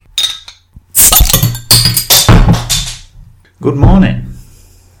Good morning.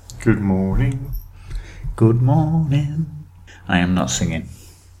 Good morning. Good morning. I am not singing.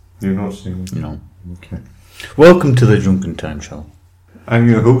 You're not singing? No. Okay. Welcome to the Drunken Time Show. I'm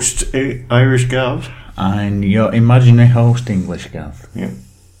your host, Irish Gav. I'm your imaginary host, English Gav. Yeah.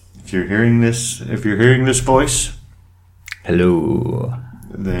 If you're hearing this voice, hello,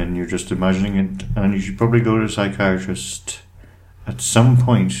 then you're just imagining it, and you should probably go to a psychiatrist at some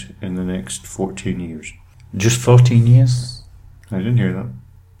point in the next 14 years. Just 14 years? I didn't hear that.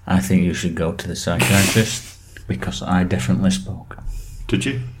 I think you should go to the psychiatrist because I definitely spoke. Did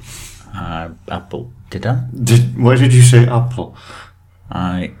you? Apple. Did I? Why did you say apple?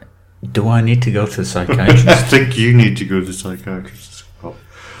 Do I need to go to the psychiatrist? I think you need to go to the psychiatrist.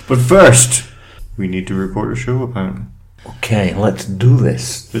 But first, we need to record a show, apparently. Okay, let's do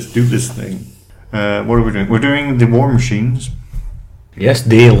this. Let's do this thing. What are we doing? We're doing the War Machines. Yes,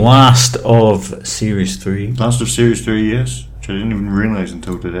 the last of Series 3. Last of Series 3, yes. Which I didn't even realise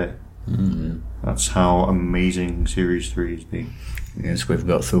until today. Mm. That's how amazing Series 3 has been. Yes, we've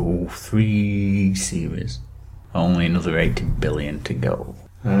got through 3 series. Only another 80 billion to go.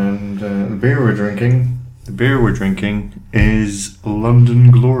 And the beer we're drinking is London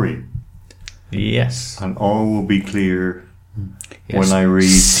Glory. Yes. And all will be clear yes. when I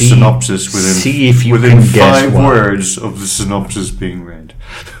read synopsis within 5 words of the synopsis being read.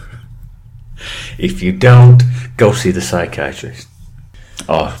 If you don't, go see the psychiatrist.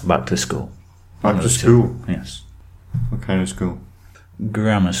 Or back to school. Back to school? Yes. What kind of school?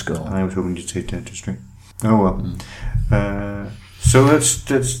 Grammar school. I was hoping you'd say dentistry. Oh well. So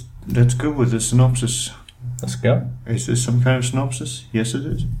let's go with the synopsis. Let's go. Is this some kind of synopsis? Yes, it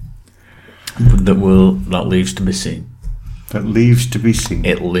is. That leaves to be seen. That leaves to be seen.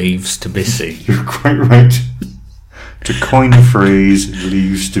 It leaves to be seen. You're quite right. To coin a phrase, it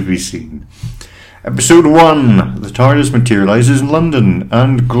leaves to be seen. Episode 1. The TARDIS materialises in London,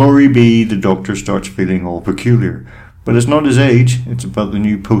 and glory be, the Doctor starts feeling all peculiar. But it's not his age, it's about the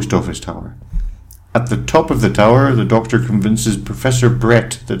new post office tower. At the top of the tower, the Doctor convinces Professor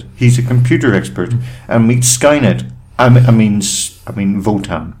Brett that he's a computer expert and meets Skynet. I mean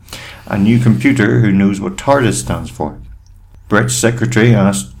Votan, a new computer who knows what TARDIS stands for. Brett's secretary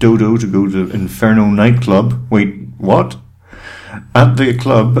asks Dodo to go to the Inferno nightclub. Wait, what? At the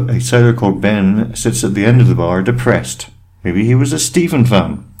club, a sailor called Ben sits at the end of the bar, depressed. Maybe he was a Stephen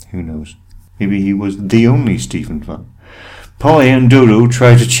fan. Who knows? Maybe he was the only Stephen fan. Polly and Dodo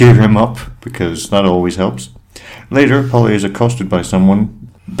try to cheer him up, because that always helps. Later, Polly is accosted by someone.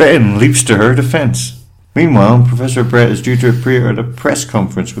 Ben leaps to her defence. Meanwhile, Professor Brett is due to appear at a press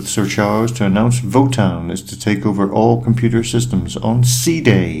conference with Sir Charles to announce Votan is to take over all computer systems on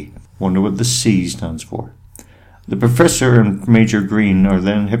C-Day. Wonder what the C stands for. The Professor and Major Green are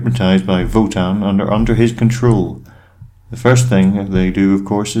then hypnotised by Votan and are under his control. The first thing they do, of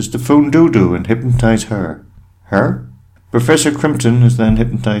course, is to phone Dodo and hypnotise her. Her? Professor Crimpton is then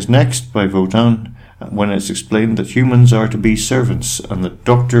hypnotised next by Votan when it's explained that humans are to be servants and that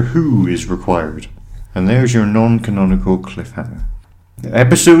Doctor Who is required. And there's your non-canonical cliffhanger.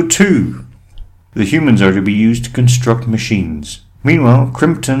 Episode 2. The humans are to be used to construct machines. Meanwhile,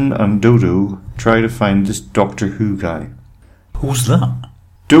 Crimpton and Dodo try to find this Doctor Who guy. Who's that?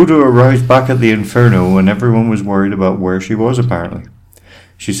 Dodo arrived back at the Inferno and everyone was worried about where she was, apparently.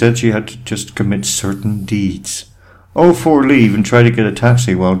 She said she had to just commit certain deeds. All 4 leave and try to get a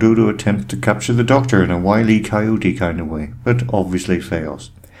taxi while Dodo attempts to capture the Doctor in a Wile E. Coyote kind of way, but obviously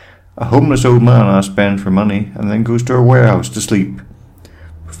fails. A homeless old man asks Ben for money and then goes to a warehouse to sleep.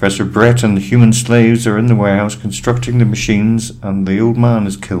 Professor Brett and the human slaves are in the warehouse constructing the machines and the old man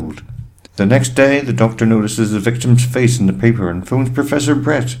is killed. The next day, the Doctor notices the victim's face in the paper and phones Professor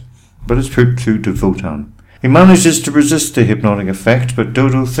Brett, but is put through to Votan. He manages to resist the hypnotic effect, but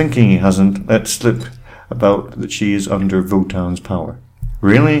Dodo, thinking he hasn't, lets slip about that she is under Votan's power.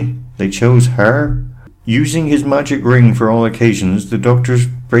 Really? They chose her? Using his magic ring for all occasions, the Doctor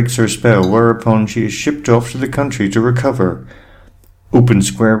breaks her spell, whereupon she is shipped off to the country to recover. Open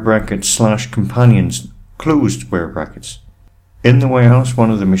square brackets / companions, closed square brackets. In the warehouse, one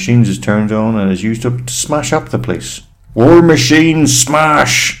of the machines is turned on and is used up to smash up the place. War machine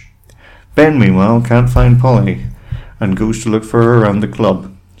smash! Ben, meanwhile, can't find Polly and goes to look for her around the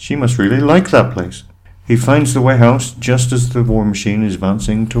club. She must really like that place. He finds the warehouse just as the war machine is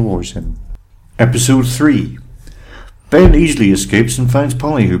advancing towards him. Episode 3. Ben easily escapes and finds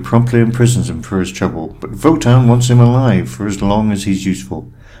Polly, who promptly imprisons him for his trouble, but Votan wants him alive for as long as he's useful.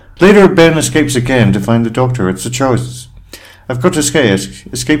 Later, Ben escapes again to find the Doctor at Sir Charles's. I've got to say,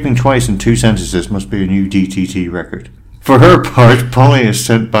 escaping twice in 2 sentences must be a new DTT record. For her part, Polly is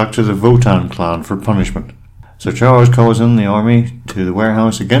sent back to the Votan clan for punishment. Sir Charles calls in the army to the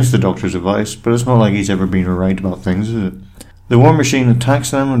warehouse against the Doctor's advice, but it's not like he's ever been right about things, is it? The War Machine attacks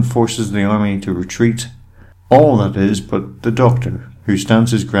them and forces the army to retreat. All that is but the Doctor, who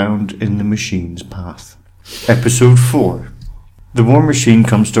stands his ground in the machine's path. Episode 4. The War Machine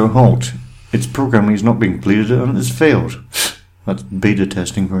comes to a halt. Its programming is not being completed and has failed. That's beta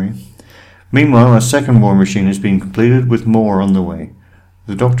testing for you. Meanwhile, a second War Machine is being completed with more on the way.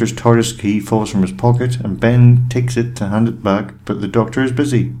 The Doctor's TARDIS key falls from his pocket and Ben takes it to hand it back, but the Doctor is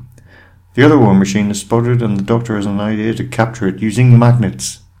busy. The other War Machine is spotted and the Doctor has an idea to capture it using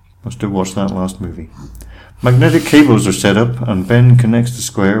magnets. Must have watched that last movie. Magnetic cables are set up and Ben connects the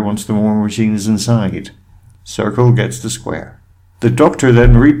square once the War Machine is inside. Circle gets the square. The Doctor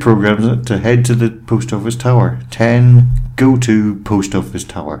then reprograms it to head to the post office tower. 10, go to post office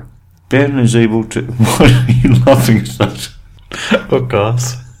tower. Ben is able to... What are you laughing at? Of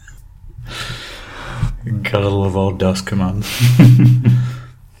course. Gotta love all DOS commands.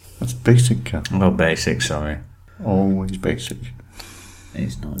 That's basic, Cat. Oh, basic, sorry. Always basic.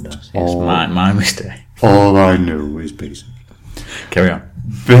 It's not DOS. It's my mistake. All I know is basic. Carry on.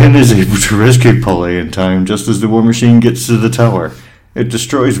 Ben is able to rescue Polly in time just as the War Machine gets to the tower. It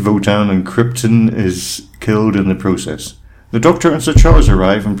destroys Votan and Krypton is killed in the process. The Doctor and Sir Charles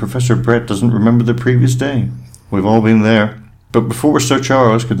arrive and Professor Brett doesn't remember the previous day. We've all been there. But before Sir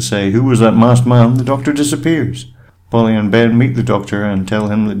Charles can say who was that masked man, the Doctor disappears. Polly and Ben meet the Doctor and tell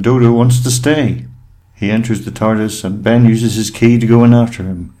him that Dodo wants to stay. He enters the TARDIS and Ben uses his key to go in after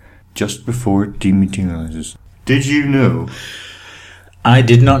him, just before it dematerializes. Did you know? I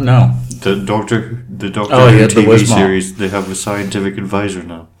did not know. The Doctor TV series, they have a scientific advisor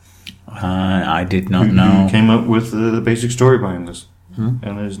now. I did not who know. Came up with the basic story behind this.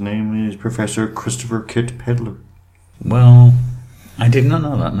 And his name is Professor Christopher Kit Pedler. Well, I did not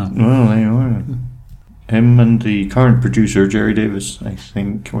know that, no. Well, there you are. Him and the current producer, Jerry Davis, I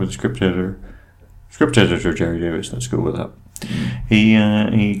think, or the script editor, Jerry Davis, let's go with that.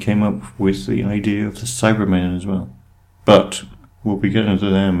 He came up with the idea of the Cybermen as well. But we'll be getting to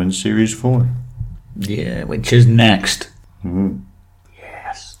them in Series 4. Yeah, which is next.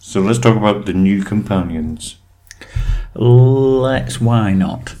 Yes. So let's talk about the new companions. Why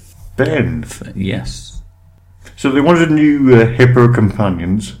not? Ben. Yes. So they wanted new hipper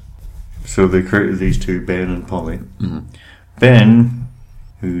companions. So they created these two, Ben and Polly. Ben,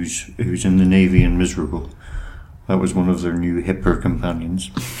 who's in the Navy and miserable, that was one of their new hipper companions.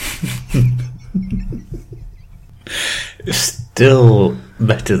 Still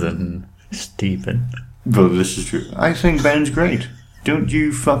better than Stephen. But this is true. I think Ben's great. Don't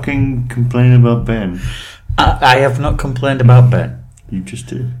you fucking complain about Ben. I have not complained about Ben. You just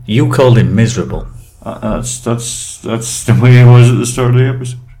did. You called him miserable. That's the way it was at the start of the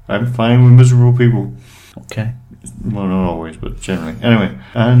episode. I'm fine with miserable people. Okay. Well, not always, but generally. Anyway,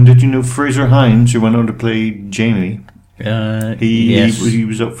 and did you know Fraser Hines, who went on to play Jamie? He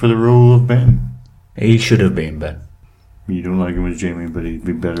was up for the role of Ben. He should have been Ben. You don't like him as Jamie, but he'd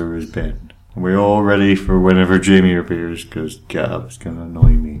be better as Ben. We're all ready for whenever Jamie appears, because God, it's going to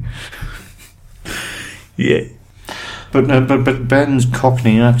annoy me. Yeah. But Ben's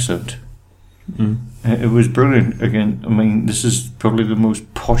Cockney accent, it was brilliant. Again, I mean, this is probably the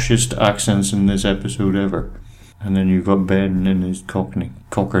most poshest accents in this episode ever. And then you've got Ben in his Cockney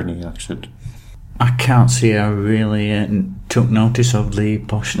accent. I can't see I really took notice of the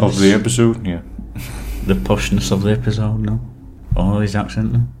poshness. Of the episode, yeah. The poshness of the episode, no? Or his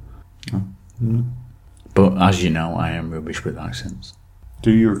accent, no? No. But as you know, I am rubbish with accents.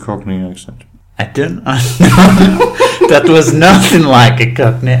 Do your Cockney accent. I don't know. That was nothing like a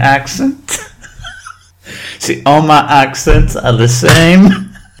Cockney accent. See, all my accents are the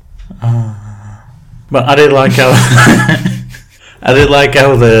same. But I did like how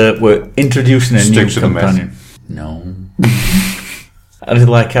we're introducing a new companion. No. I did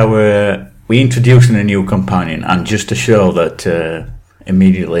like how we're introducing a new companion, and just to show that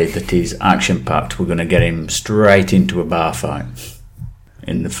immediately that he's action packed, we're going to get him straight into a bar fight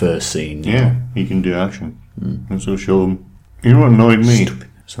in the first scene. Yeah, he can do action. And so show him. You know what annoyed me? Stupid.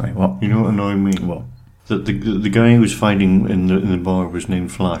 Sorry, what? You know what annoyed me? What? That the guy who was fighting in the bar was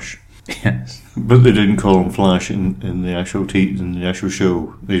named Flash. Yes. But they didn't call him Flash in the actual in the actual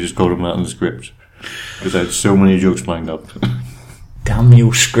show. They just called him that in the script. Because I had so many jokes lined up. Damn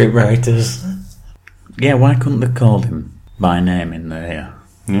you script writers. Yeah, why couldn't they call him by name in the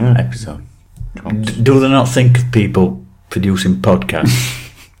episode? Do they not think of people producing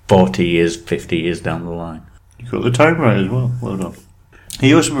podcasts 40 years, 50 years down the line? You got the time right as well. Well done.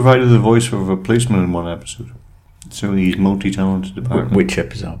 He also provided the voice for a policeman in one episode. So he's multi-talented apparently. Which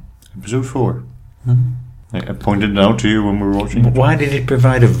episode? Episode 4. I pointed it out to you when we were watching it. Why did he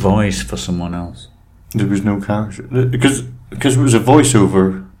provide a voice for someone else? There was no character. Because it was a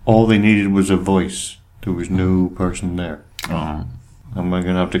voiceover, all they needed was a voice. There was no person there. Oh. Am I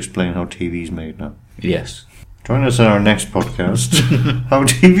going to have to explain how TV is made now? Yes. Join us in our next podcast, how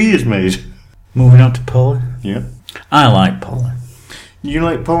TV is made. Moving on to Polly. Yeah. I like Polly. You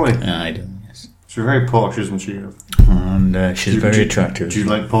like Polly? I do, yes. She's very posh, isn't she? And she's very attractive. Do you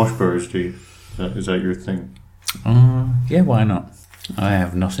like posh birds, do you? Is that your thing? Yeah, why not? I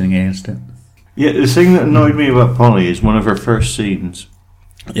have nothing against it. Yeah, the thing that annoyed me about Polly is one of her first scenes.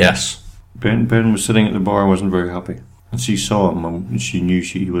 Yes. Ben was sitting at the bar and wasn't very happy. And she saw him and she knew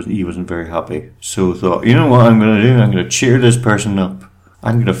he wasn't very happy. So thought, you know what I'm going to do? I'm going to cheer this person up.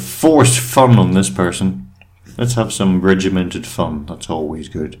 I'm going to force fun on this person. Let's have some regimented fun. That's always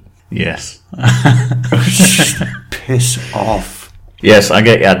good. Yes. Piss off. Yes, I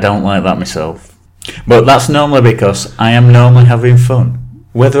get you. I don't like that myself. But that's normally because I am normally having fun.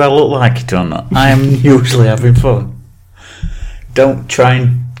 Whether I look like it or not, I am usually having fun. Don't try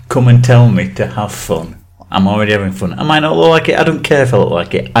and come and tell me to have fun. I'm already having fun. I might not look like it. I don't care if I look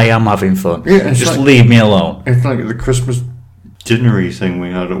like it. I am having fun. Yeah, just leave me alone. It's like the Christmas dinnery thing we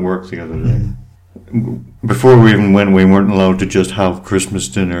had at work the other day. Before we even went, we weren't allowed to just have Christmas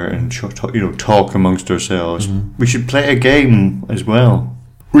dinner and talk amongst ourselves. We should play a game as well.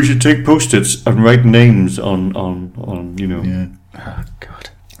 We should take post-its and write names on Yeah. Oh, God.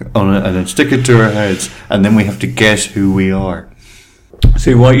 on it, and then stick it to our heads, and then we have to guess who we are.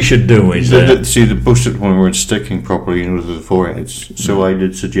 See, what you should do is see the post-it one weren't sticking properly, to the foreheads. So I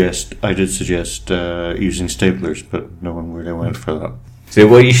did suggest using staplers, but no one really went for that. See,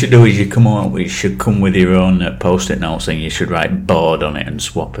 what you should do is you should come with your own post-it notes, and you should write bored on it and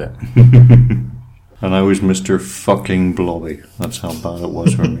swap it. And I was Mr. fucking Blobby. That's how bad it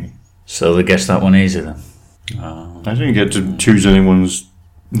was for me. So they guessed that one easy then. I didn't get to choose anyone's.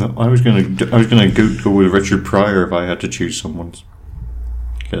 No, I was gonna go with Richard Pryor if I had to choose someone's.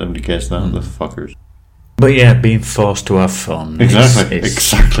 Get them to guess that, the fuckers. But yeah, being forced to have fun. Exactly.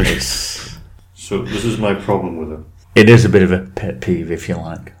 It's, so this is my problem with it. It is a bit of a pet peeve, if you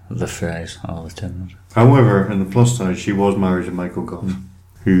like, the phrase all the time. However, in the plus side, she was married to Michael Gough,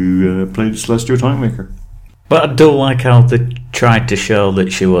 who played Celestial Timemaker. But I do like how they tried to show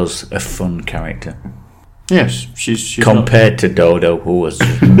that she was a fun character. Yes, she's compared to Dodo, who was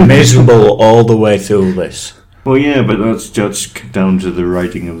miserable all the way through this. Well, yeah, but that's just down to the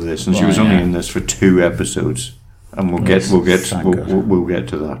writing of this, and she was only in this for 2 episodes, and we'll get to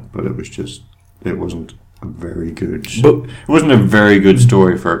that. But it wasn't a very good. It wasn't a very good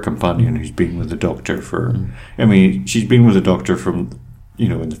story for a companion who's been with the Doctor for. I mean, she's been with the Doctor from,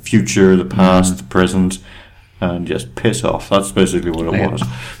 in the future, the past, the present, and just piss off. That's basically what it was.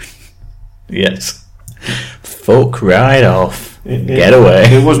 Yes. Fuck right off. Get away.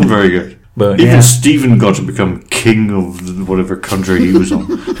 It wasn't very good. But even Stephen got to become king of whatever country he was on.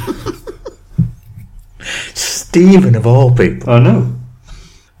 Stephen of all people. I know.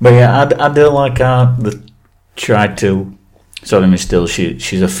 But yeah, I do like how they tried to sort of instill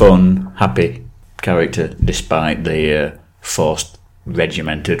she's a fun, happy character despite the forced,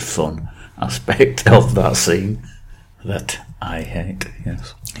 regimented fun aspect of that scene that I hate.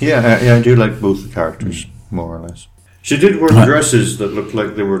 Yes. Yeah, I do like both the characters more or less. She did wear dresses that looked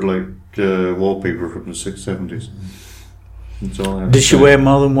like they were like wallpaper from the 70s. That's all I have Did she wear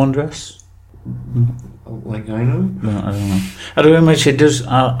more than one dress? Like I know? No, I don't know. I don't remember. She does.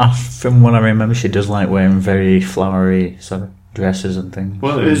 From what I remember, she does like wearing very flowery sort of dresses and things.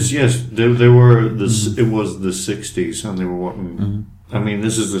 Well, it is. Yes, they were. It was the 60s, and they were wanting. I mean,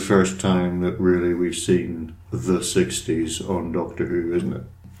 this is the first time that really we've seen the 60s on Doctor Who, isn't it?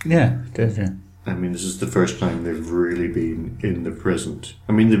 Yeah, it is. Yeah. I mean, this is the first time they've really been in the present.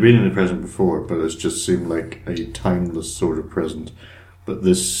 I mean, they've been in the present before, but it's just seemed like a timeless sort of present. But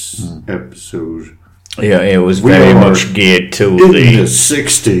this episode... Yeah, it was very much geared to the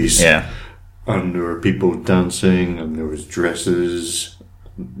 60s. Yeah. And there were people dancing, and there was dresses,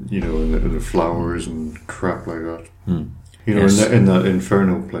 and the flowers and crap like that. In that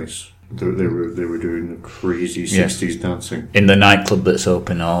Inferno place. They were doing the crazy 60s dancing. In the nightclub that's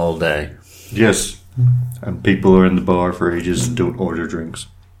open all day. Yes. And people are in the bar for ages and don't order drinks.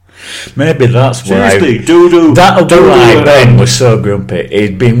 Maybe that's why... Seriously, Dodo... That'll be why Ben was so grumpy.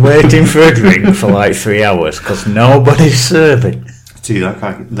 He'd been waiting for a drink for like 3 hours because nobody's serving. See, that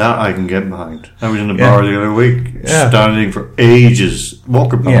I can get behind. I was in the bar the other week, standing for ages,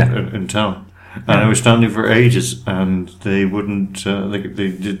 walkabout in town. And I was standing for ages, and they wouldn't.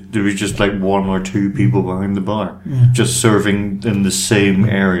 There was just like one or two people behind the bar, just serving in the same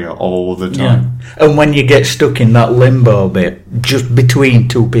area all the time. Yeah. And when you get stuck in that limbo bit, just between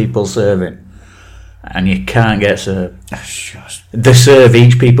two people serving, and you can't get served, they serve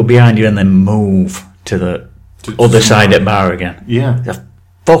each people behind you and then move to the other side of the bar again. Yeah.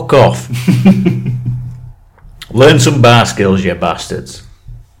 Fuck off. Learn some bar skills, you bastards.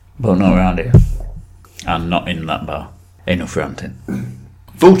 But not around here. And not in that bar. Enough ranting.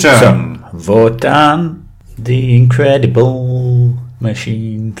 Votan! So, Votan, the incredible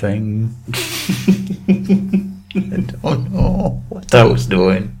machine thing. I don't know what I was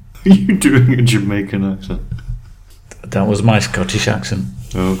doing. Are you doing a Jamaican accent? That was my Scottish accent.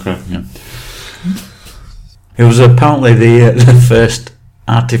 Oh, okay. Yeah. It was apparently the first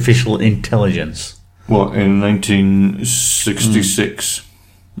artificial intelligence. What, in 1966?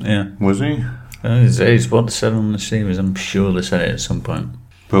 Yeah. Was he? It's what they said on the series. I'm sure they said it at some point.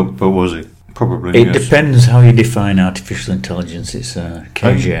 But was he? Probably. It depends how you define artificial intelligence. It's a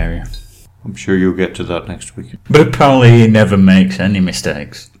cagey area. I'm sure you'll get to that next week. But apparently he never makes any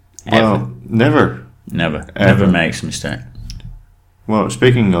mistakes. Well, never. Never makes a mistake. Well,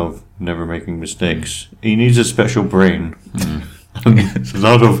 speaking of never making mistakes, he needs a special brain. It's a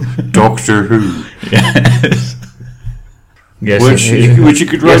lot of Doctor Who. Yes. Yes, which you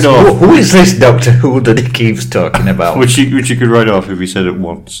could write off. Who is this Doctor Who that he keeps talking about? which you could write off if he said it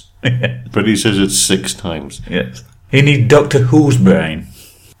once. But he says it 6 times. Yes. He needs Doctor Who's brain.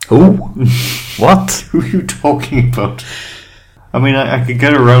 Who? What? Who are you talking about? I mean, I could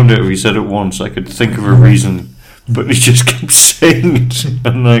get around it if he said it once. I could think of a reason. But he just keeps saying it.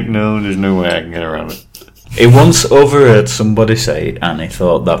 I'm like, no, there's no way I can get around it. He once overheard somebody say it and he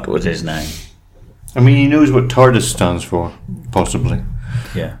thought that was his name. I mean, he knows what TARDIS stands for, possibly.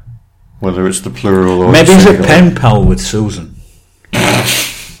 Yeah. Whether it's the plural or maybe the he's a singular. pen pal with Susan.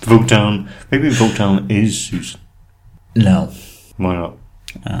 Votan. Maybe Votan is Susan. No. Why not?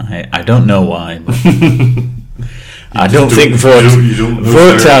 I don't know why, but I don't think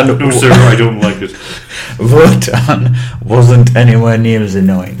Votan... No, sir, I don't like it. Votan wasn't anywhere near as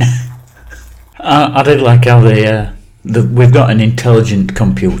annoying. I did like how we've got an intelligent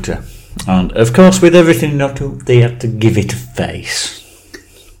computer. And, of course, with everything they had to give it a face.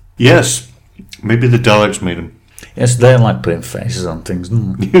 Yes. Maybe the Daleks made him. Yes, they like putting faces on things,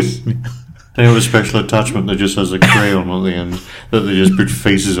 don't they? Yes. They have a special attachment that just has a crayon at the end that they just put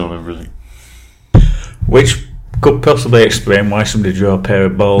faces on everything. Which could possibly explain why somebody drew a pair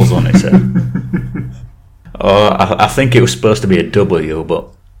of balls on its head. Or I think it was supposed to be a W, but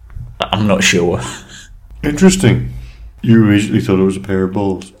I'm not sure. Interesting. You originally thought it was a pair of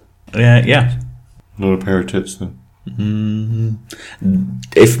balls. Yeah. Not a pair of tits, then.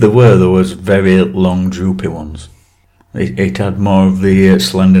 If there was very long, droopy ones. It had more of the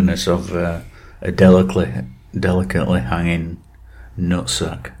slenderness of a delicately hanging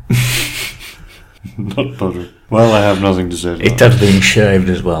nutsack. Not butter. Well, I have nothing to say to It that. had been shaved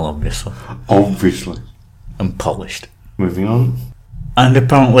as well, obviously. Obviously. And polished. Moving on. And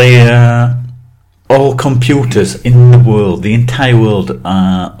apparently, all computers in the world, the entire world,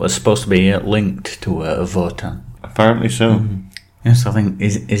 are supposed to be linked to a Votan. Apparently so. Mm-hmm. Yes, I think,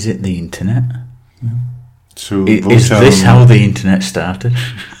 is it the internet? So Is this how the internet started?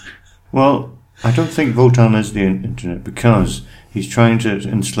 Well, I don't think Votan is the internet because he's trying to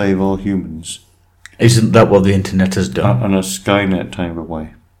enslave all humans. Isn't that what the internet has done? On a Skynet type of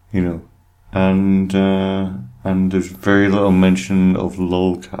way, you know. And there's very little mention of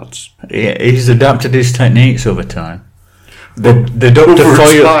lolcats. He's adapted his techniques over time. The Doctor Over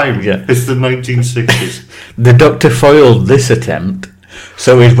foiled. time. Yeah. It's the 1960s. The Doctor foiled this attempt,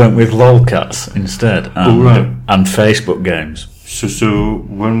 so he went with lolcats instead, and Facebook games. So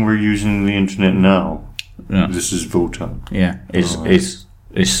when we're using the internet now, this is Votan. Yeah, is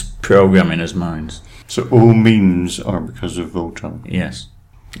programming his minds. So all memes are because of Votan. Yes,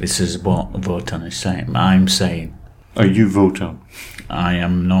 this is what Votan is saying. I'm saying. Are you Votan? I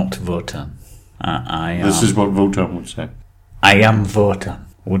am not Votan. I am. This is what Votan would say. I am Votan.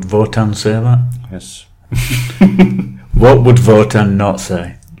 Would Votan say that? Yes. What would Votan not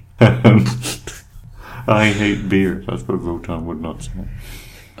say? I hate beer. That's what Votan would not say.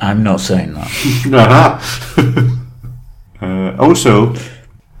 I'm not saying that. Also,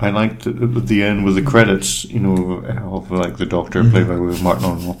 I liked at the end with the credits, you know, of like the Doctor played by Martin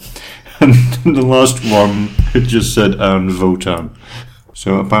O'Neill. And the last one, it just said, and Votan.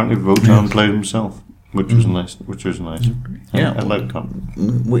 So apparently Votan played himself. which was nice. Yeah, I like that.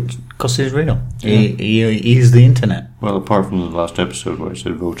 Because he's real. Yeah. He's the internet. Well, apart from the last episode where I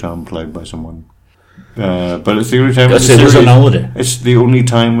said Votan played by someone. But it's the only time in the series. It was on holiday. It's the only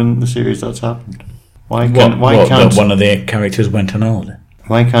time in the series that's happened. Why can't one of the characters went on holiday?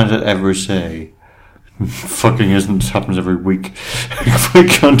 Why can't it ever say fucking happens every week? Why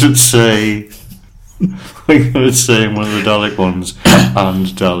can't it say one of the Dalek ones and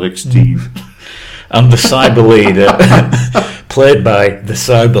Dalek Steve? And the cyber leader played by the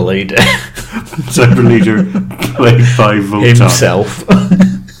cyber leader. Cyber leader played by Votan. Himself.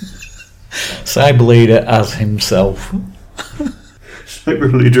 Cyber leader as himself.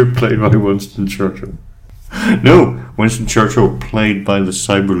 Cyber leader played by Winston Churchill. No, Winston Churchill played by the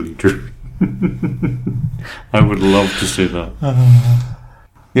cyber leader. I would love to see that.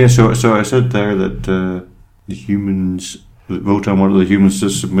 Yeah, so I said there that the humans, that Votan wanted the humans to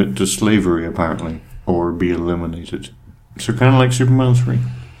submit to slavery, apparently, or be eliminated. So kind of like Superman 3.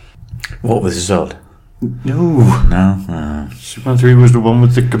 What was Zod? No. Superman 3 was the one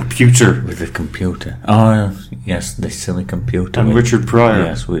with the computer. With the computer. Oh, yes, the silly computer. And Richard Pryor.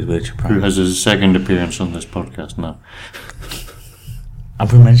 Yes, with Richard Pryor. Who has his second appearance on this podcast now.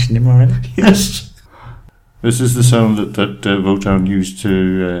 Have we mentioned him already? Yes. This is the sound that Votan used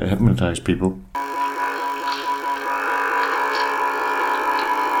to hypnotise people.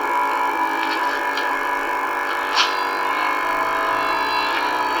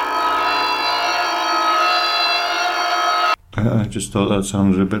 I just thought that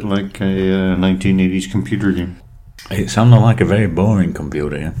sounded a bit like a 1980s computer game. It sounded like a very boring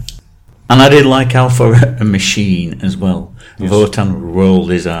computer, yeah. And I did like how for a machine as well, yes. Votan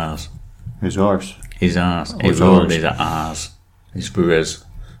rolled his arse. His arse? His arse. He rolled his arse. His riz.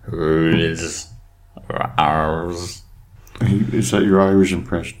 Arse. Is that your Irish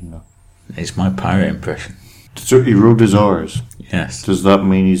impression now? It's my pirate impression. So he rolled his R's? Yes. Does that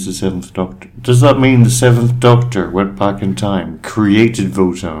mean he's the Seventh Doctor? Does that mean the Seventh Doctor went back in time, created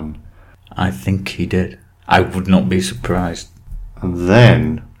Votan? I think he did. I would not be surprised. And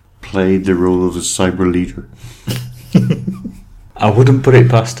then played the role of the cyber leader. I wouldn't put it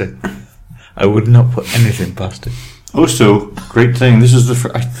past it. I would not put anything past it. Also, great thing, this is the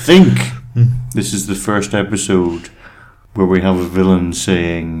this is the first episode where we have a villain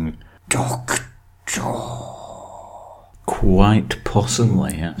saying, Doctor. Quite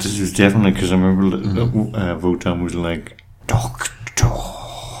possibly, yes. This is definitely because I remember Votan was like, Doctor.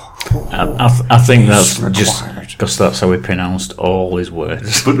 I think that's just because that's how he pronounced all his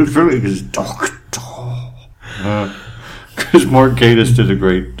words. But it really is Doctor. Because Mark Gatiss did a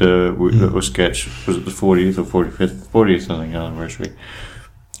great sketch, was it the 40th or 40th I think, anniversary,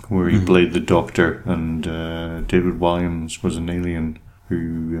 where he played the Doctor, and David Williams was an alien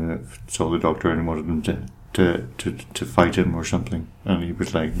who saw the Doctor and wanted him to fight him or something, and he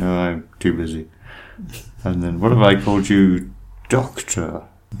was like, no, I'm too busy. And then, what if I called you Doctor?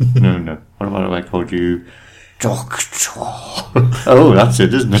 No, what about if I called you Doctor? Oh, that's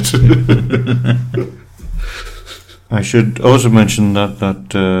it, isn't it? I should also mention that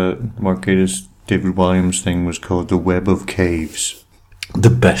Mark Gatiss, David Williams thing was called The Web of Caves. The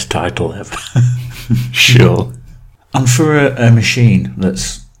best title ever. Sure. And for a machine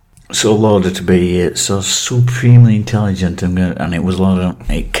that's so lauded to be so supremely intelligent, and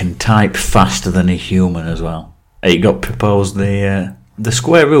it can type faster than a human as well. It got proposed the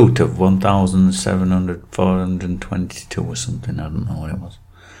square root of 1,722 or something. I don't know what it was.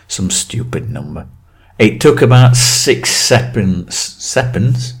 Some stupid number. It took about 6 seconds.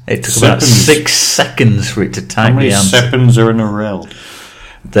 It took about 6 seconds for it to type the answer. How many seconds are in a rel?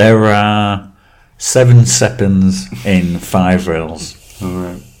 There are 7 seconds in 5 rels. All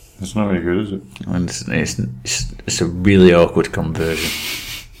right. That's not very good, is it? And it's a really awkward conversion.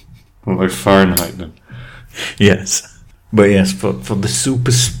 Well, like Fahrenheit then? Yes. But yes, for the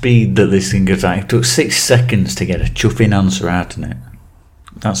super speed that this thing gets at, it took 6 seconds to get a chuffing answer out of it.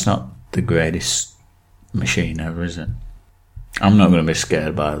 That's not the greatest machine ever, is it? I'm not going to be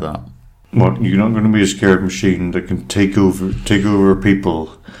scared by that. What? You're not going to be a scared machine that can take over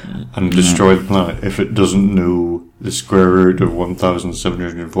people and destroy the planet if it doesn't know the square root of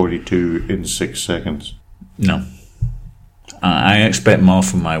 1,742 in 6 seconds? No. I expect more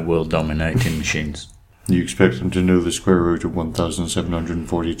from my world-dominating machines. You expect them to know the square root of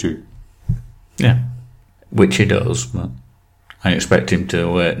 1,742? Yeah. Which he does, but I expect him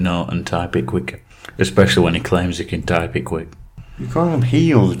to know and type it quicker. Especially when he claims he can type it quick. You call him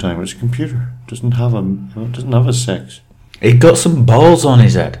he all the time. It's a computer. It doesn't have a sex. He got some balls on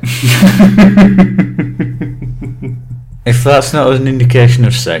his head. If that's not an indication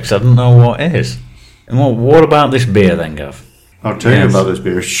of sex, I don't know what is. Well, what about this beer then, Gav? I'll tell you about this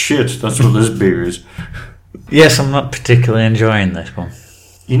beer. Shit, that's what this beer is. Yes, I'm not particularly enjoying this one.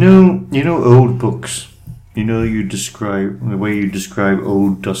 You know old books. You know, the way you describe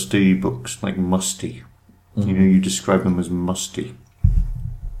old dusty books, like musty. You know, you describe them as musty.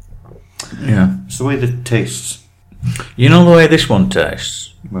 Yeah. It's the way that it tastes. You know the way this one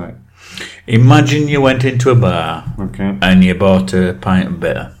tastes? Right. Imagine you went into a bar. Okay. And you bought a pint of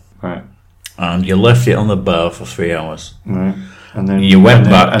beer. Right. And you left it on the bar for 3 hours. Right. And then you went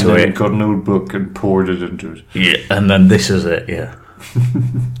back to it. Got an old book and poured it into it. Yeah. And then this is it, yeah.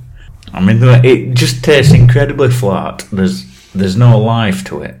 I mean, it just tastes incredibly flat. There's no life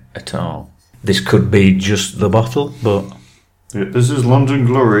to it at all. This could be just the bottle, but... Yeah, this is London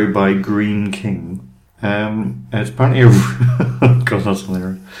Glory by Green King. It's apparently God, that's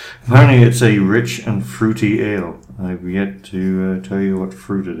hilarious. Apparently it's a rich and fruity ale. I've yet to tell you what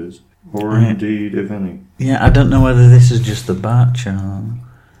fruit it is. Or indeed, if any. Yeah, I don't know whether this is just the batch or...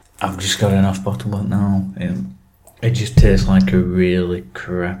 I've just got an off-bottle one now. It just tastes like a really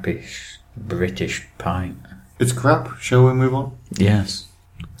crappy British pint. It's crap. Shall we move on? Yes.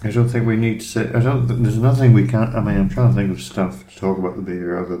 I don't think we need to say... There's nothing we can't... I mean, I'm trying to think of stuff to talk about the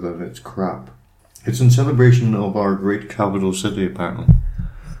beer other than it's crap. It's in celebration of our great capital city, apparently.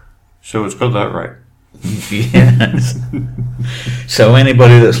 So it's got that right. Yes. So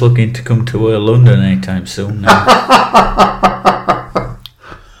anybody that's looking to come to London anytime soon now,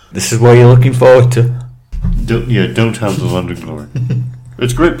 this is what you're looking forward to. Don't have the London Glory.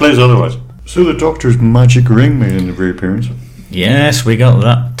 It's a great place otherwise. So the Doctor's magic ring made an reappearance. Yes, we got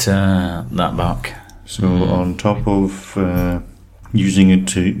that back. So on top of using it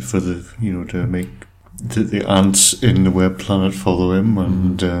to make the ants in the web planet follow him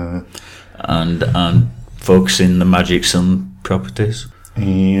and focusing the magic sun properties.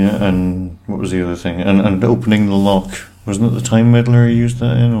 Yeah, and what was the other thing? And opening the lock. Wasn't it the Time Meddler he used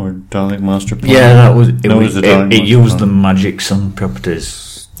that in, or Dalek Master Plan? Yeah, that was it. It used the magic sun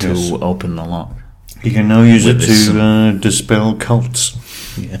properties to open the lock. He can now use it to dispel cults.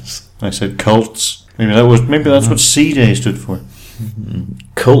 Yes, I said cults. Maybe that's what C Day stood for.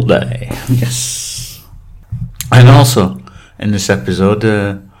 Cult Day. Yes. And also in this episode,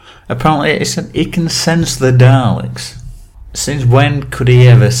 apparently it said he can sense the Daleks. Since when could he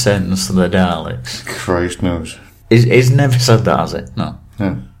ever sense the Daleks? Christ knows. He's never said that, has it? No.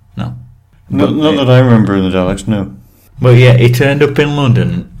 No. Not that I remember in the Daleks, no. But yeah, he turned up in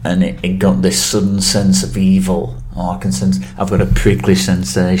London and it got this sudden sense of evil. Oh, I've got a prickly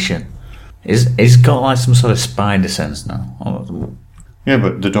sensation. He's got like some sort of spider sense now. Yeah,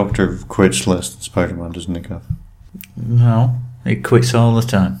 but the Doctor quits less than Spider-Man, doesn't he, Gav? No, he quits all the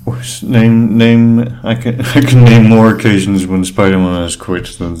time. I can name more occasions when Spider-Man has quit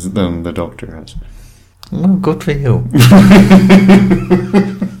than the Doctor has. Well, good for you.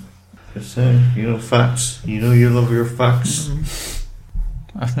 Just saying, facts. You love your facts.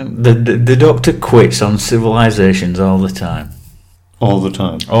 I think the Doctor quits on civilizations all the time. All the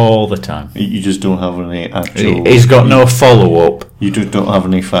time? All the time. You just don't have any actual... He's got no follow-up. You just don't have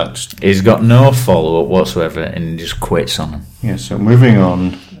any facts? He's got no follow-up whatsoever and he just quits on them. Yeah, so moving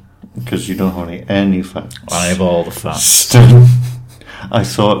on, because you don't have any facts. I have all the facts. I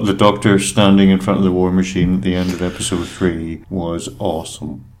thought the Doctor standing in front of the war machine at the end of episode 3 was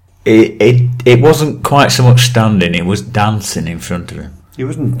awesome. It wasn't quite so much standing, it was dancing in front of him. He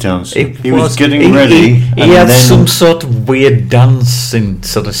wasn't dancing. He was getting ready. He had some sort of weird dancing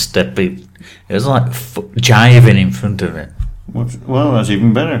sort of step. It was like jiving in front of it. Well, that's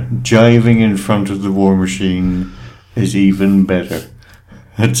even better. Jiving in front of the war machine is even better.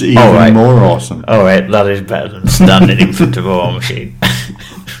 It's even more awesome. Alright, that is better than standing in front of a war machine.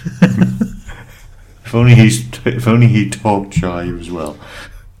 If only he talked jive as well.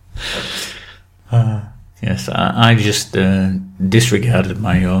 Yes, I just disregarded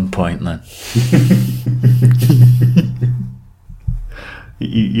my own point then.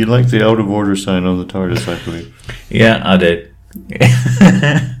 You like the out of order sign on the TARDIS, I believe. Yeah, I did.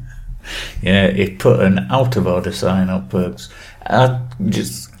 Yeah, it put an out of order sign up. I'm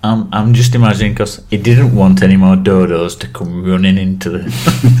just imagining because he didn't want any more dodos to come running into the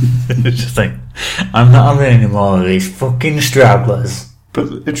just like, I'm not having any more of these fucking stragglers. But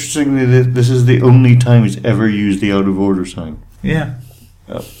interestingly, this is the only time he's ever used the out of order sign. Yeah.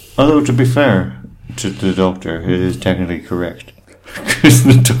 Although, to be fair to the Doctor, it is technically correct. Because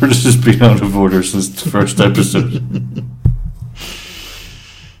the TARDIS has been out of order since the first episode.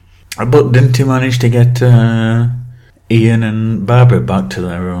 But didn't he manage to get Ian and Barbara back to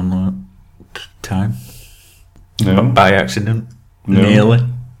their own time? No. By accident? No.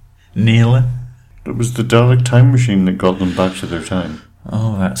 Nearly? It was the Dalek time machine that got them back to their time.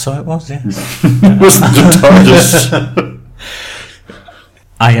 Oh, that's so it was, yes. It wasn't the TARDIS.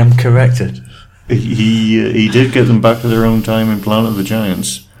 I am corrected. He did get them back to their own time in Planet of the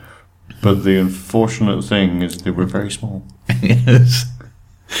Giants, but the unfortunate thing is they were very small. Yes.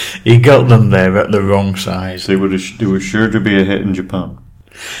 He got them there at the wrong size. They were sure to be a hit in Japan.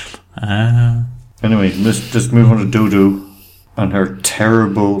 Anyway, let's just move on to Dodo and her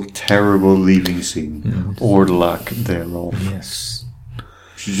terrible, terrible leaving scene, or lack thereof. Yes.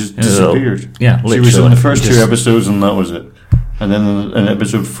 She just disappeared. Yeah, literally. She was in the first 2 episodes and that was it. And then in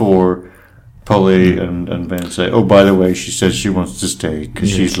episode 4, Polly and Ben say, oh, by the way, she says she wants to stay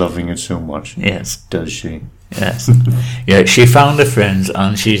because she's loving it so much. Yes. Does she? Yes. Yeah, she found her friends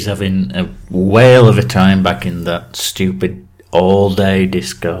and she's having a whale of a time back in that stupid all-day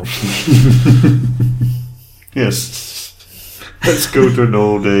disco. Yes. Let's go to an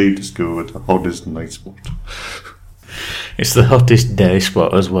all-day disco at the hottest night spot. It's the hottest day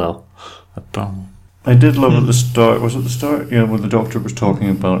spot as well. I did love at the start. Was it the start? Yeah, when the Doctor was talking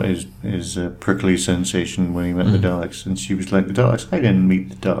about his prickly sensation when he met the Daleks, and she was like, "The Daleks, I didn't meet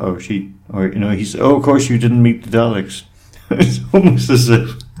the Daleks." He said, "Oh, of course you didn't meet the Daleks." It's almost as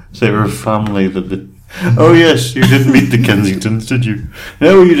if they were a family that. Oh yes, you didn't meet the Kensingtons, did you?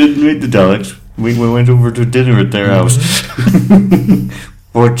 No, you didn't meet the Daleks. We went over to dinner at their house.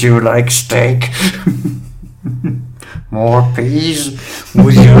 Would you like steak? More peas?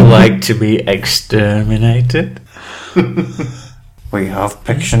 Would you like to be exterminated? We have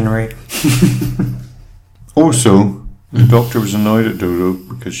Pictionary. Also, the Doctor was annoyed at Dodo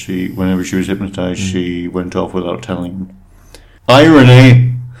because whenever she was hypnotised, she went off without telling him.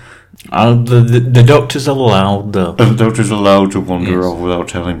 Irony! The Doctor's allowed, though. The Doctor's allowed to wander off without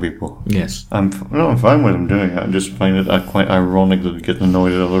telling people. Yes. I'm fine with him doing it. I just find it quite ironic that he gets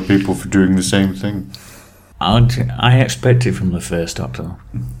annoyed at other people for doing the same thing. I expect it from the first Doctor.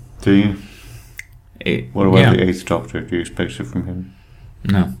 Do you? What about the 8th Doctor? Do you expect it from him?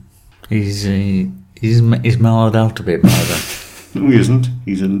 No. He's mellowed out a bit more then. No, he isn't.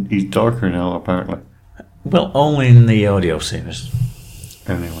 He's darker now, apparently. Well, only in the audio series.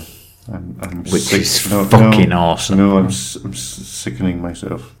 Anyway. I'm Which sick. is fucking awesome. No, I'm sickening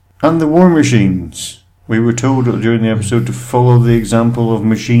myself. And the War Machines. We were told during the episode to follow the example of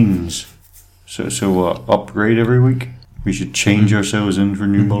machines. So what? Upgrade every week? We should change ourselves in for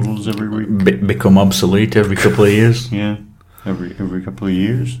new models every week? Become obsolete every couple of years? Yeah, every couple of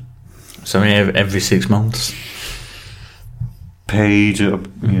years. So every 6 months? Pay to...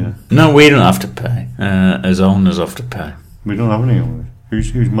 Yeah. No, we don't have to pay. As owners have to pay. We don't have any owners.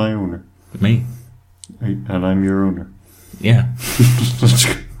 Who's my owner? Me. And I'm your owner. Yeah.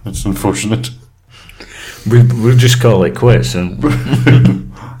 That's unfortunate. We'll just call it quits. And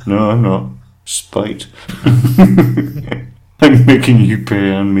No, I'm not. Spite. I'm making you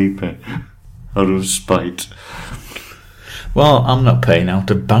pay and me pay. Out of spite. Well, I'm not paying out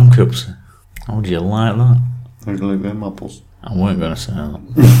of bankruptcy. How would you like that? How do you like them apples? I weren't going to say that.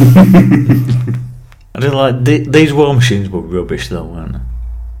 I did like these War Machines were rubbish though, weren't they?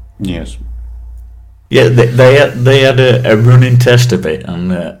 Yes. Yeah, they had a running test of it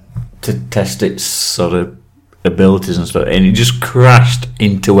and to test its sort of abilities and stuff, and it just crashed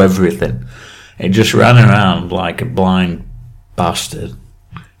into everything. It just ran around like a blind bastard,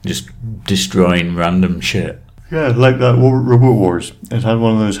 just destroying random shit. Yeah, like that Robot Wars. It had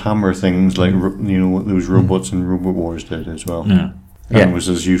one of those hammer things, like what those robots in Robot Wars did as well. Yeah. And it was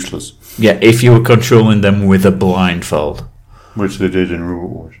as useless. Yeah, if you were controlling them with a blindfold. Which they did in Robot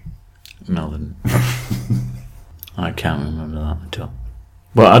Wars. No, they didn't. I can't remember that at all.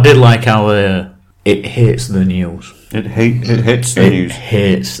 But I did like how it hates the news. It hits the news.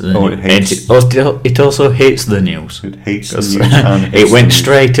 Hates the news. It also hates the news. It hates the news. And it went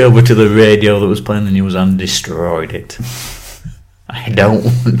straight over to the radio that was playing the news and destroyed it. I don't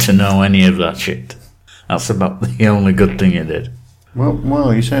want to know any of that shit. That's about the only good thing it did.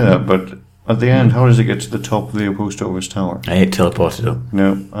 Well, you say that, but at the end, how does it get to the top of the post office tower? It teleported up.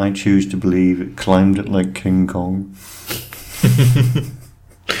 No, I choose to believe it climbed it like King Kong.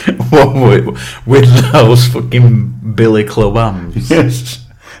 With those fucking billy club arms. Yes,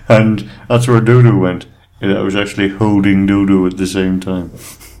 and that's where Dodo went. I was actually holding Dodo at the same time.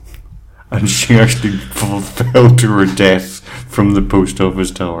 And she actually fell to her death from the post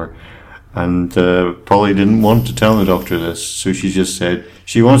office tower. And Polly didn't want to tell the Doctor this, so she just said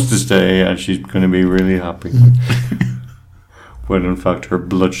she wants to stay and she's going to be really happy. When in fact her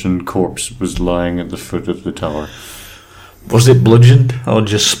bludgeoned corpse was lying at the foot of the tower. Was it bludgeoned or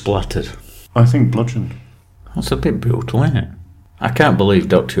just splattered? I think bludgeoned. That's a bit brutal, isn't it? I can't believe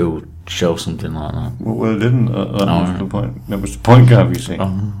Doctor Who show something like that. Well, it didn't. That was the point. That was the point, Gav, you see.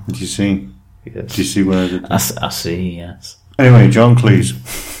 Did you see? Yes. Did you see what I did? I see, yes. Anyway, John Cleese.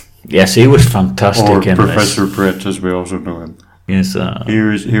 Yes, he was fantastic or in Professor this. Brett, as we also know him. Yes.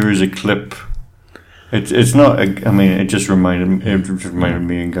 Here is a clip. It's not. It just reminded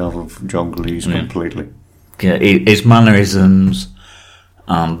me and Gav of John Cleese completely. Yeah, his mannerisms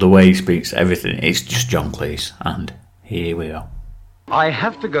and the way he speaks, everything. It's just John Cleese, and here we are. I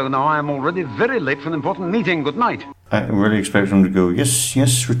have to go now. I am already very late for an important meeting. Good night. I really expect him to go,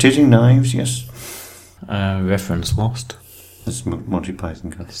 yes, rotating knives, yes. Reference lost. That's Monty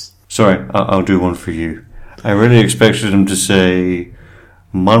Python, guys. Sorry, I'll do one for you. I really expected him to say,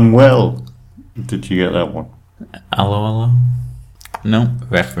 Manuel. Did you get that one? Hello? No,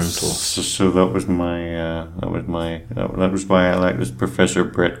 reference lost. So that was why I like this Professor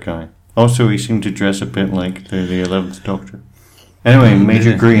Brett guy. Also, he seemed to dress a bit like the 11th Doctor. Anyway,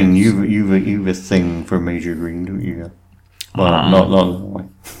 Major Green, you've a thing for Major Green, don't you? Well, not that way.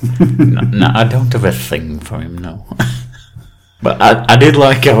 No, I don't have a thing for him, no. But I did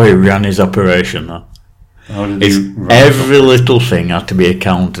like how he ran his operation, though. How did he run every little thing had to be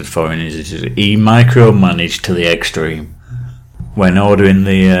accounted for in his. He micromanaged to the extreme when ordering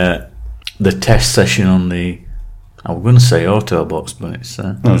the test session on the. I was going to say Autobots, but it's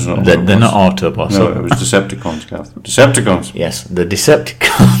no, it's not. They're not Autobots. No, it was Decepticons, Gav. Decepticons. Yes, the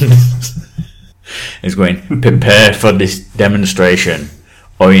Decepticons is going, prepare for this demonstration.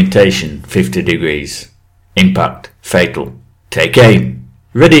 Orientation 50 degrees. Impact fatal. Take aim.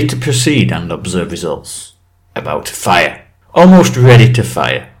 Ready to proceed and observe results. About to fire. Almost ready to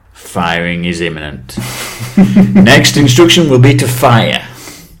fire. Firing is imminent. Next instruction will be to fire.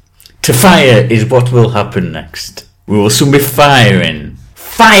 To fire is what will happen next. We will soon be firing.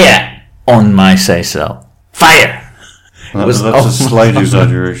 Fire! On my say-so. Fire! That's a slight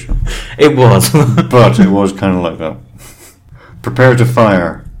exaggeration. It was. But it was kind of like that. Prepare to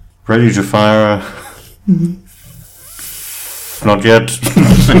fire. Ready to fire. Not yet.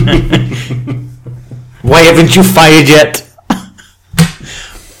 Why haven't you fired yet?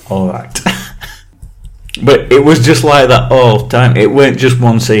 Alright. But it was just like that all the time. It weren't just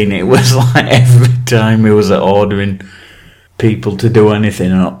one scene. It was like every time he was ordering people to do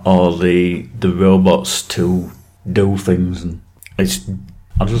anything or the robots to do things. And I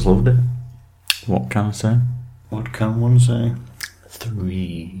just loved it. What can I say? What can one say?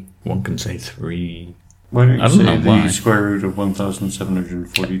 3. One can say 3. Why don't you say the square root of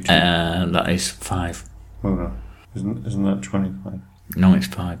 1,742? That is 5. Oh, no. Isn't that 25? No, it's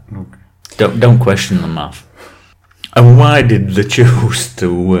 5. Okay. Don't question the math. And why did they choose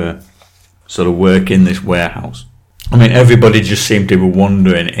to sort of work in this warehouse? I mean, everybody just seemed to be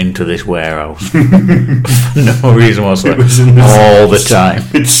wandering into this warehouse for no reason whatsoever. All the time.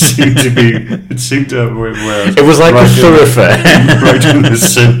 It seemed to have warehouse. It was like a thoroughfare. Right in the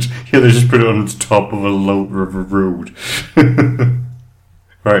centre. Yeah, they just put it on the top of a low river road.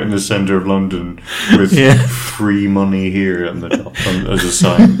 Right in the centre of London with free money here on the top as a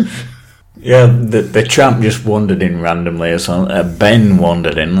sign. Yeah, the tramp just wandered in randomly or something. Ben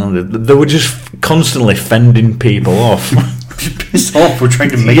wandered in. They were just constantly fending people off. Piss off, we're trying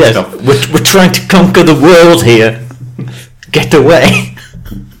to make stuff. We're trying to conquer the world here. Get away.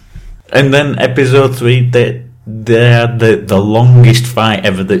 And then episode 3, they had the longest fight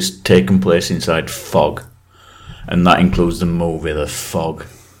ever that's taken place inside Fog. And that includes the movie, The Fog.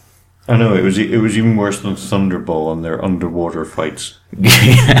 I know, it was even worse than Thunderball and their underwater fights.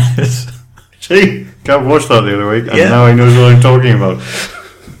 Yes. See, Gav watched that the other week, and now he knows what I'm talking about.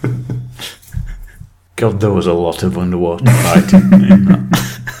 God, there was a lot of underwater fighting in that.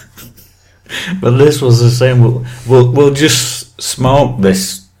 But this was the same. We'll just smoke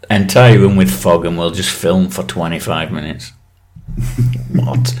this entire room with Fog, and we'll just film for 25 minutes.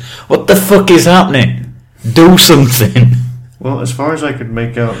 What the fuck is happening? Do something. Well, as far as I could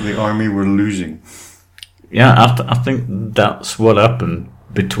make out, the army were losing. Yeah, I think that's what happened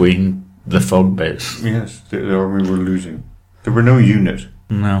between the Fog base. Yes, the army were losing. There were no unit.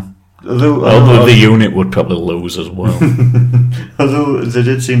 No. Although the unit would probably lose as well. Although they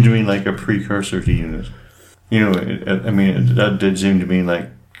did seem to me like a precursor to unit. You know, that did seem to me like...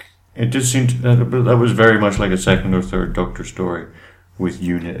 It did seem to... That was very much like a second or third Doctor story with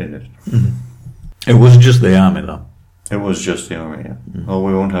unit in it. Mm-hmm. It was just the army, though. It was just the army, yeah. Mm-hmm. Oh,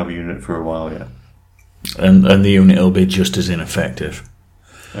 we won't have a unit for a while yet. And the unit will be just as ineffective.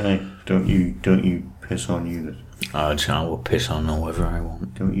 Hey, don't you piss on unit. I will piss on whoever I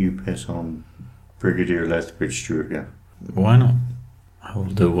want. Don't you piss on Brigadier Lethbridge Stewart, yeah. Why not? I will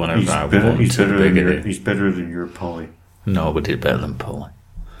do whatever I want. He's better than your Polly. Nobody's better than Polly.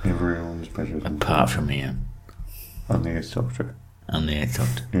 Everyone's better than apart from Ian and the 8th Doctor. and the 8th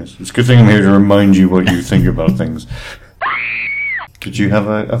Doctor. Yes, it's a good thing I'm here to remind you what you think about things. Did you have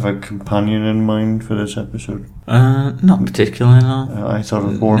a companion in mind for this episode? Not particularly, no. I thought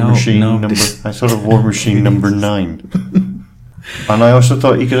of War Machine I thought of War Machine number 9. And I also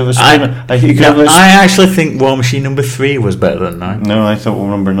thought he could have a spin. I actually think War Machine number 3 was better than 9. No, I thought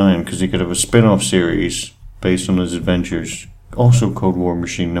number 9 because he could have a spin-off series based on his adventures, also called War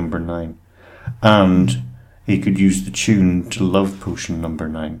Machine number 9, and he could use the tune to Love Potion number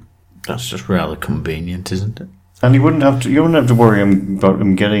 9. That's just rather convenient, isn't it? And you wouldn't have to worry about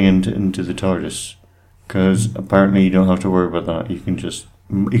him getting into the TARDIS, because apparently you don't have to worry about that. You can just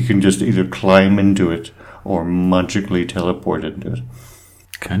either climb into it or magically teleport into it.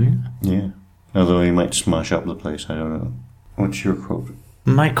 Can you? Yeah. Although he might smash up the place, I don't know. What's your quote?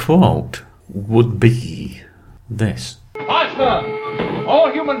 My quote would be this. Faster!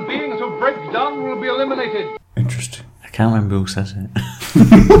 All human beings who break down will be eliminated. Interesting. I can't remember who says it.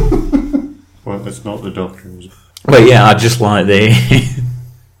 Well, it's not the Doctor, is it? But yeah, I just like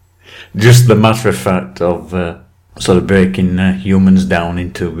just the matter of fact of sort of breaking humans down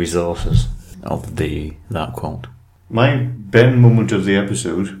into resources of that quote. My Ben moment of the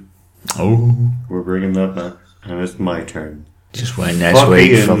episode. Oh, we're bringing that back, and it's my turn. Just wait next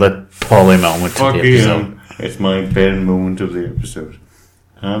week for the Polly moment of the episode. It's my Ben moment of the episode,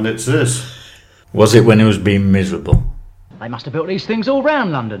 and it's this. Was it when he was being miserable? They must have built these things all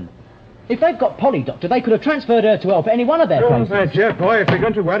round London. If they've got Polly, Doctor, they could have transferred her to help at any one of their places. My dear boy, if we're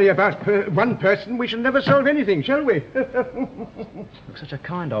going to worry about one person, we shall never solve anything, shall we? Looks such a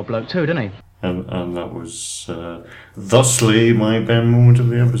kind old bloke too, doesn't he? And that was thusly my Ben moment of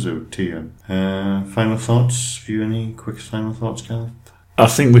the episode, TM. Final thoughts? Have you any quick final thoughts, Gareth? I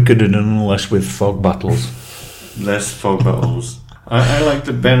think we could have done less with fog battles. Less fog battles. I like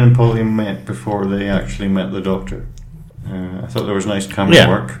that Ben and Polly met before they actually met the Doctor. I thought there was nice camera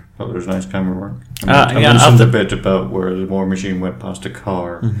work. I mentioned a bit about where the War Machine went past a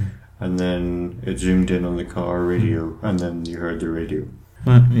car, and then it zoomed in on the car radio, and then you heard the radio.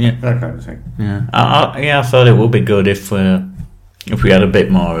 That kind of thing. Yeah, I thought it would be good if we had a bit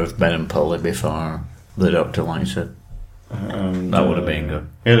more of Ben and Polly before the Doctor, like you said. That would have been good.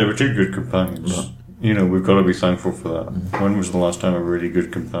 Yeah, they were two good companions. But, we've got to be thankful for that. When was the last time a really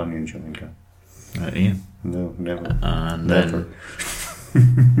good companion joined? Ian? No, never. And never.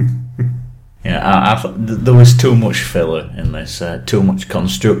 I thought there was too much filler in this, too much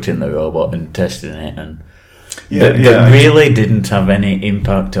constructing the robot and testing it, and that really didn't have any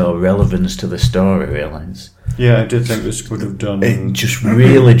impact or relevance to the story, really. Yeah, I did think this would have done... It just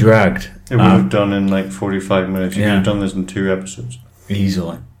really dragged. It would have done in like 45 minutes. You could have done this in 2 episodes.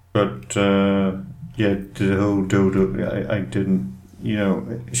 Easily. But, the whole Dodo, I didn't...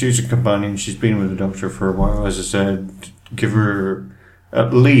 she's a companion. She's been with the Doctor for a while. As I said,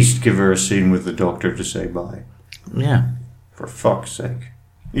 at least give her a scene with the Doctor to say bye. Yeah. For fuck's sake.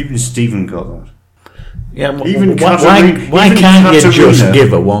 Even Stephen got that. Yeah, why can't you just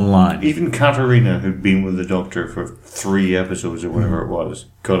give her one line? Even Katarina, who'd been with the Doctor for 3 episodes or whatever it was,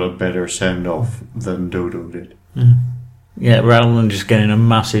 got a better send-off than Dodo did. Yeah, rather than just getting a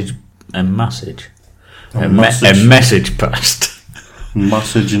message passed.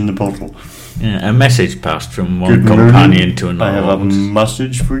 Message in the bottle. Yeah, a message passed from one companion to another. I have a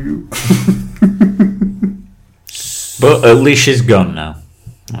message for you. But at least she's gone now.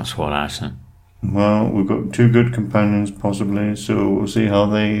 That's what I say. Well, we've got 2 good companions possibly, so we'll see how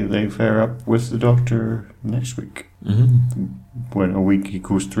they fare up with the Doctor next week. When a week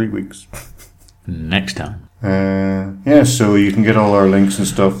equals 3 weeks. Next time. So you can get all our links and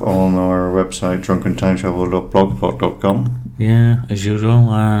stuff on our website, drunkentimetravel.blogspot.com. Yeah, as usual,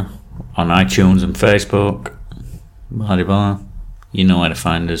 on iTunes and Facebook. Blah, blah. You know where to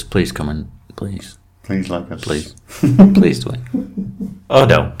find us. Please come in. Please. Please like us. Please. Please do it. Or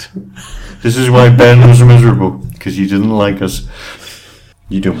don't. This is why Ben was miserable, because you didn't like us.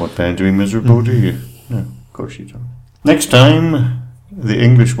 You don't want Ben to be miserable, do you? No, of course you don't. Next time, the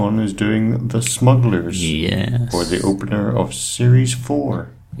English one is doing The Smugglers. Yes. For the opener of Series 4.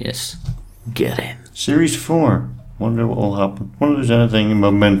 Yes. Get in. Series 4. Wonder what will happen. Wonder if there's anything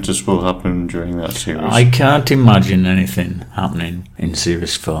momentous will happen during that series. I can't imagine anything happening in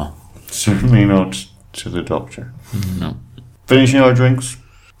Series 4. Certainly not to the Doctor. No. Finishing our drinks.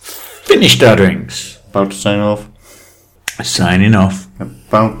 Finished our drinks. About to sign off. Signing off.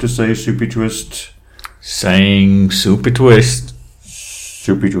 About to say Soupy Twist. Saying Soupy Twist.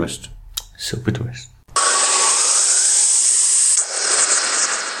 Soupy Twist. Soupy Twist.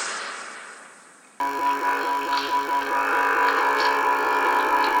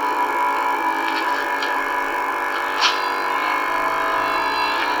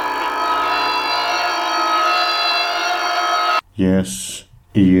 Yes,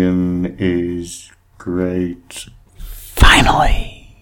 Ian is great. Finally!